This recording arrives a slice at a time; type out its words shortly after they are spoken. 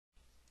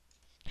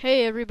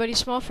Hey everybody,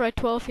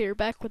 Smallfry12 here,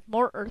 back with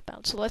more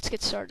Earthbound, so let's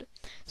get started.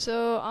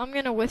 So, I'm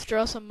gonna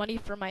withdraw some money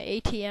from my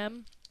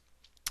ATM,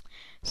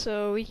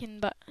 so we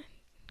can buy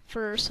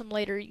for some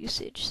later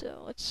usage,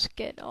 so let's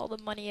get all the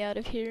money out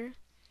of here.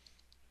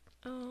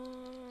 I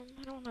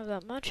don't have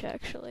that much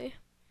actually,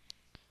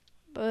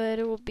 but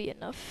it will be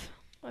enough.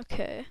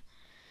 Okay.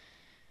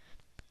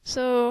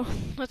 So,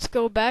 let's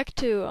go back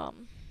to,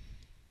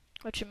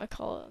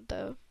 whatchamacallit,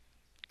 though.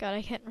 God,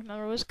 I can't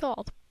remember what it's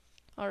called.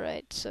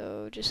 Alright,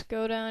 so just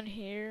go down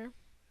here.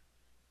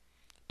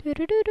 Do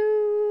do do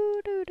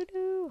do do do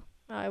do.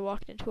 I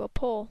walked into a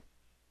pole.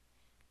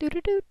 Do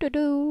do do do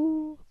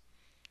do.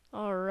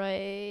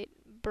 Alright,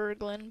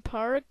 Berglund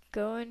Park.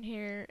 Go in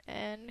here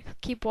and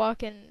keep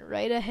walking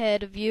right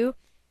ahead of you.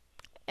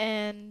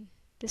 And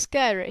this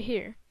guy right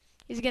here,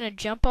 he's gonna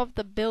jump off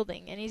the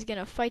building and he's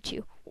gonna fight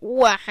you.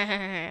 Why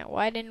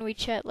didn't we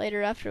chat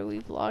later after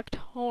we've locked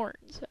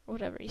horns? Or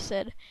whatever he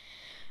said.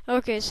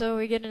 Okay, so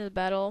we get into the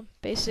battle.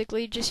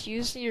 Basically, just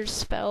use your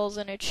spells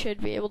and it should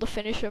be able to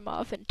finish him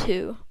off in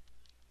 2.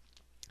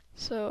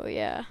 So,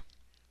 yeah.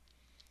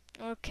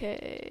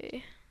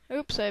 Okay.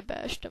 Oops, I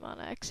bashed him on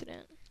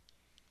accident.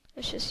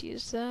 Let's just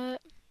use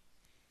that.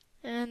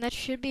 And that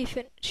should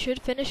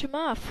finish him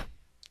off.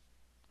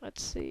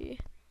 Let's see.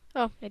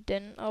 Oh, it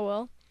didn't. Oh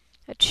well.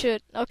 It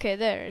should. Okay,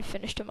 there. It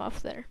finished him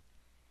off there.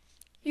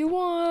 You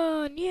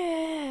won!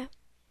 Yeah!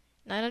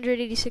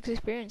 986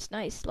 experience.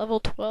 Nice. Level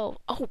 12.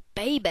 Oh,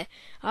 baby!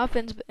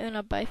 Offense went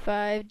up by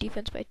 5,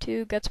 defense by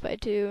 2, guts by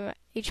 2,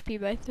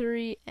 HP by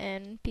 3,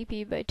 and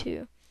PP by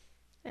 2.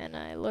 And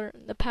I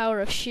learned the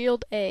power of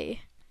Shield A.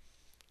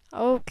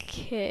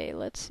 Okay,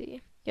 let's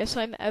see. Yes,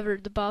 I'm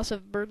Everett, the boss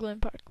of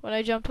Berglund Park. When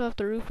I jumped off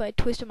the roof, I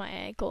twisted my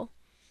ankle.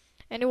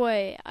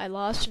 Anyway, I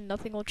lost and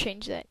nothing will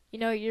change that. You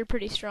know, you're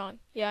pretty strong.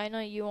 Yeah, I know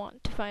you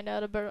want to find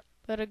out about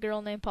a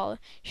girl named Paula.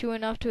 She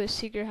went off to a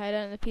secret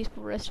hideout in the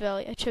peaceful Rest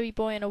Valley. A chubby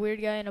boy and a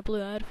weird guy in a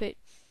blue outfit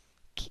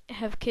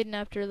have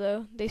kidnapped her,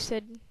 though. They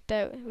said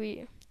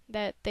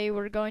that they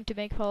were going to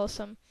make Paula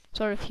some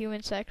sort of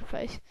human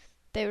sacrifice.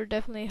 They were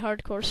definitely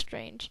hardcore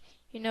strange.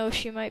 You know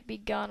she might be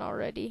gone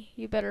already.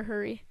 You better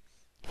hurry.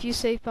 If you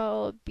save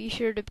Paula, be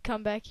sure to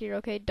come back here,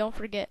 okay? Don't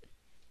forget.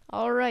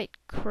 Alright,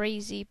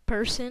 crazy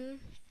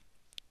person.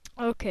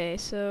 Okay,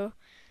 so,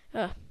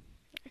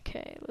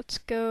 okay, let's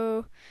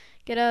go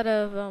get out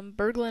of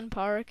Berglund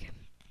Park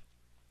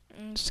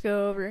and just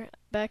go over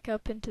back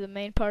up into the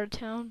main part of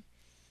town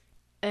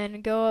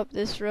and go up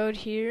this road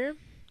here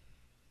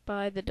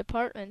by the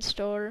department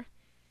store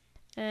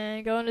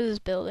and go into this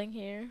building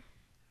here.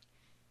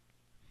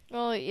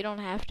 Well, you don't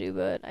have to,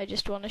 but I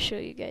just want to show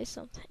you guys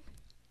something.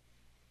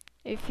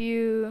 If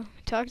you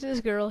talk to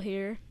this girl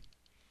here,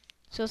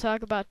 she'll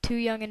talk about 2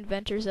 young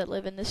inventors that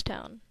live in this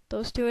town.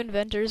 Those 2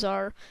 inventors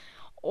are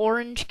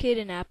Orange Kid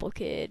and Apple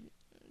Kid.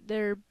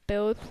 They're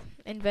both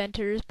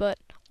inventors, but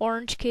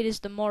Orange Kid is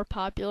the more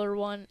popular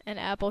one, and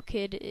Apple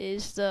Kid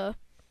is the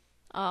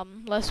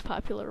less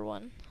popular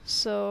one.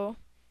 So,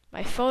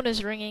 my phone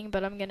is ringing,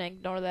 but I'm gonna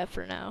ignore that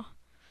for now.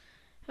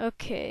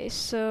 Okay,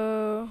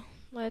 so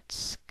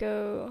let's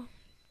go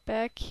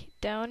back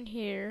down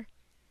here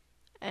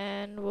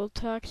and we'll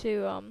talk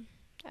to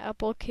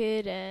Apple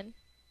Kid and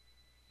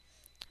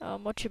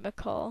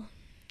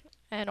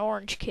and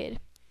Orange Kid.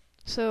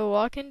 So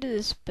walk into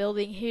this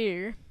building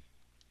here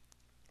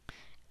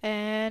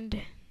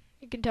and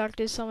you can talk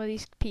to some of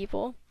these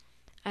people.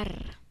 Arr.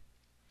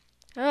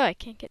 Oh, I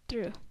can't get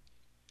through.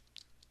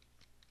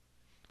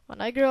 When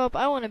I grow up,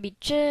 I want to be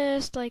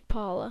just like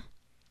Paula.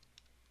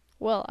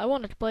 Well, I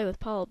wanted to play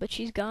with Paula, but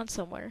she's gone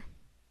somewhere.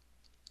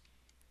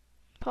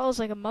 Paula's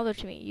like a mother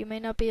to me. You may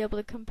not be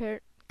able to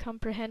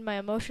comprehend my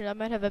emotion. I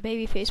might have a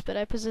baby face, but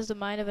I possess the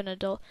mind of an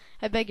adult.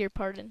 I beg your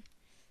pardon.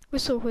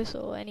 Whistle,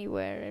 whistle,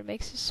 anywhere. It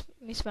makes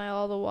me smile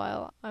all the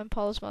while. I'm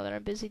Paula's mother.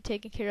 I'm busy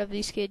taking care of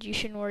these kids. You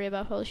shouldn't worry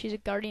about Paula. She's a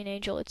guardian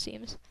angel, it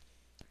seems.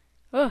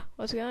 Oh,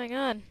 what's going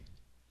on?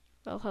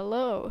 Well,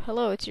 hello.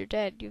 Hello, it's your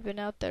dad. You've been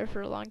out there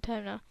for a long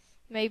time now.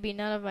 Maybe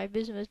none of my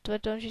business,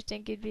 but don't you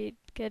think it'd be a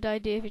good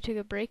idea if you took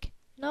a break?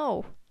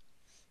 No.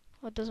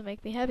 Well, it doesn't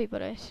make me happy,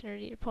 but I see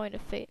your point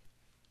of fate.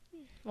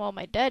 Well,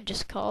 my dad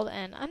just called,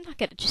 and I'm not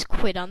gonna just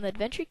quit on the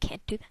adventure. You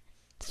can't do that.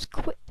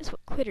 That's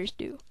what quitters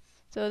do.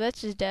 So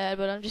that's his dad,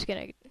 but I'm just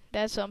gonna.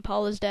 That's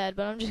Paula's dad,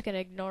 but I'm just gonna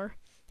ignore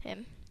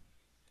him.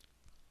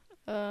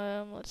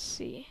 Let's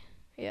see.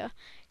 Yeah,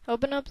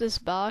 open up this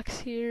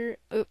box here.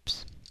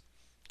 Oops.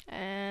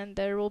 And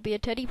there will be a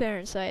teddy bear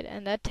inside,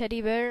 and that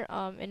teddy bear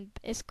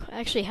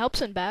actually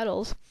helps in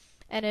battles,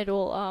 and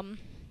it'll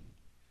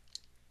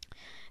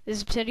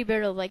this teddy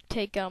bear will like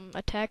take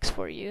attacks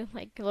for you,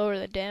 like lower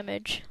the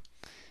damage.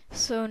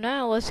 So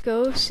now let's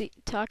go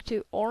talk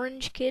to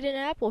Orange Kid and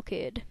Apple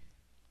Kid.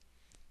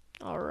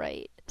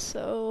 Alright,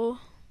 so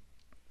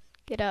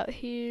get out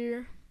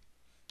here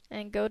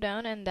and go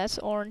down, and that's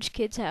Orange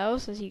Kid's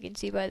house, as you can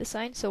see by the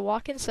sign. So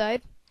walk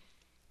inside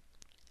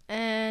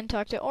and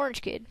talk to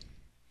Orange Kid.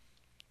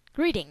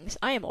 Greetings,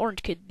 I am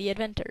Orange Kid, the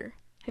inventor.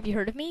 Have you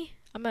heard of me?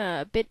 I'm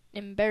a bit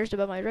embarrassed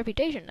about my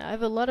reputation. I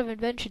have a lot of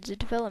inventions in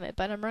development,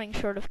 but I'm running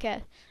short of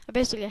cash. I'm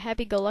basically a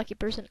happy-go-lucky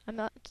person. I'm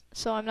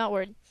not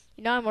worried.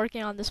 You know I'm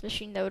working on this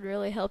machine that would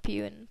really help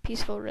you in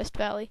peaceful Rest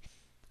Valley.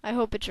 I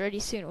hope it's ready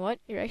soon. What?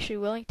 You're actually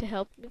willing to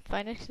help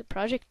finance the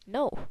project?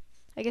 No.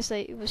 I guess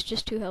it was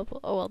just too helpful.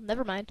 Oh well,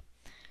 never mind.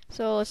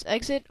 So let's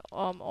exit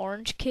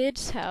Orange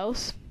Kid's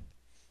house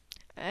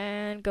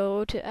and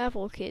go to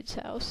Apple Kid's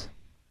house.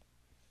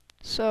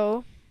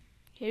 So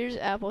here's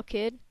Apple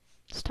Kid.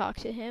 Let's talk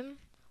to him.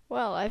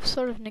 Well, I've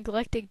sort of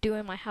neglected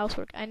doing my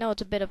housework. I know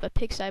it's a bit of a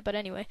pigsty, but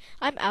anyway,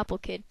 I'm Apple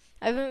Kid.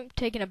 I haven't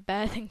taken a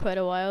bath in quite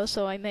a while,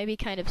 so I may be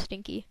kind of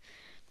stinky.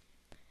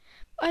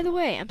 By the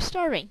way, I'm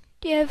starving.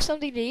 Do you have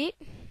something to eat?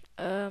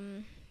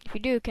 If you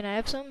do, can I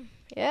have some?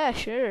 Yeah,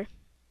 sure.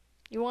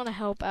 You want to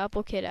help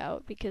Apple Kid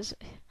out because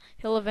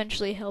he'll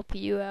eventually help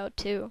you out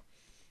too.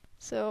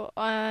 So,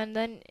 and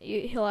then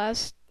he'll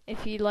ask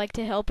if you'd like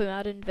to help him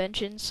out in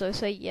inventions, so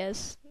say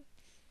yes.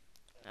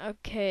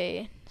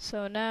 Okay,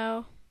 so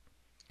now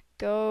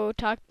go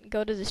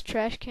to this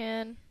trash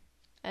can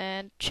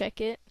and check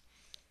it,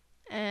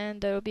 and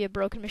there'll be a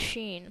broken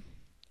machine.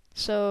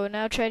 So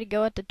now try to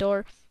go at the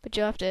door, but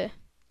you'll have to,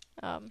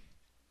 I'm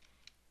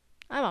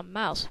a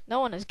mouse. No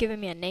one has given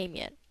me a name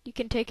yet. You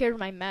can take care of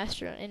my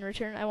master. In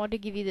return, I want to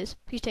give you this.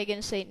 Please take it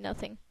and say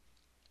nothing.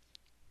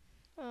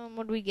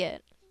 What do we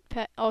get?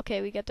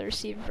 Okay, we got the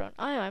receiver phone.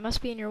 Oh, I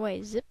must be in your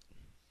way. Zip.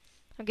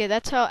 Okay,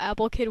 that's how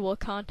Apple Kid will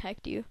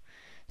contact you.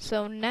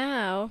 So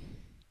now,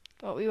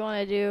 what we want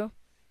to do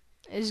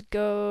is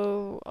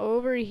go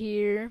over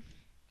here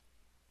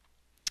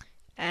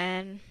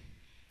and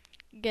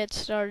get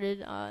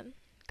started on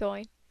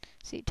going.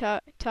 See,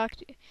 talk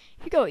to.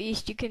 If you go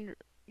east, you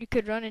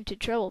could run into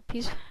trouble.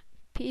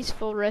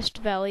 Peaceful Rest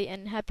Valley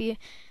and Happy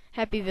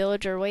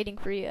Village are waiting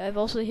for you. I've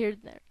also heard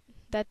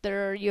that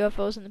there are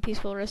UFOs in the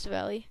Peaceful Rest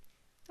Valley.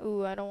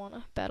 Ooh, I don't want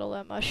to battle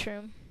that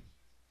mushroom.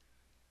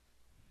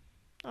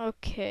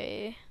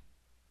 Okay.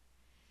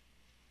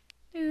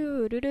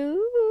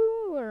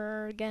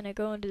 We're gonna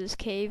go into this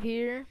cave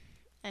here,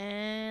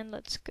 and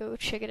let's go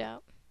check it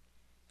out.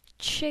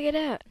 Check it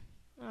out.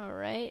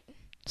 Alright.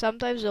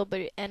 Sometimes there'll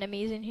be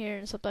enemies in here,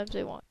 and sometimes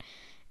they won't.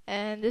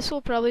 And this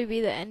will probably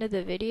be the end of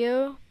the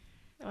video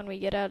when we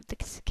get out of the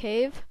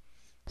cave.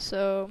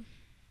 So,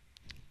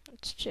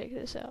 let's check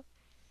this out.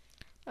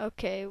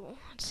 Okay,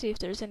 let's see if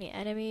there's any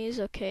enemies.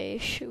 Okay,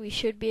 we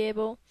should be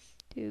able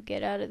to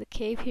get out of the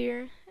cave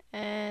here.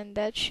 And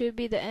that should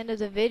be the end of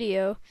the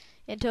video.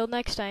 Until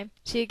next time,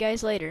 see you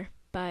guys later.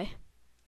 Bye.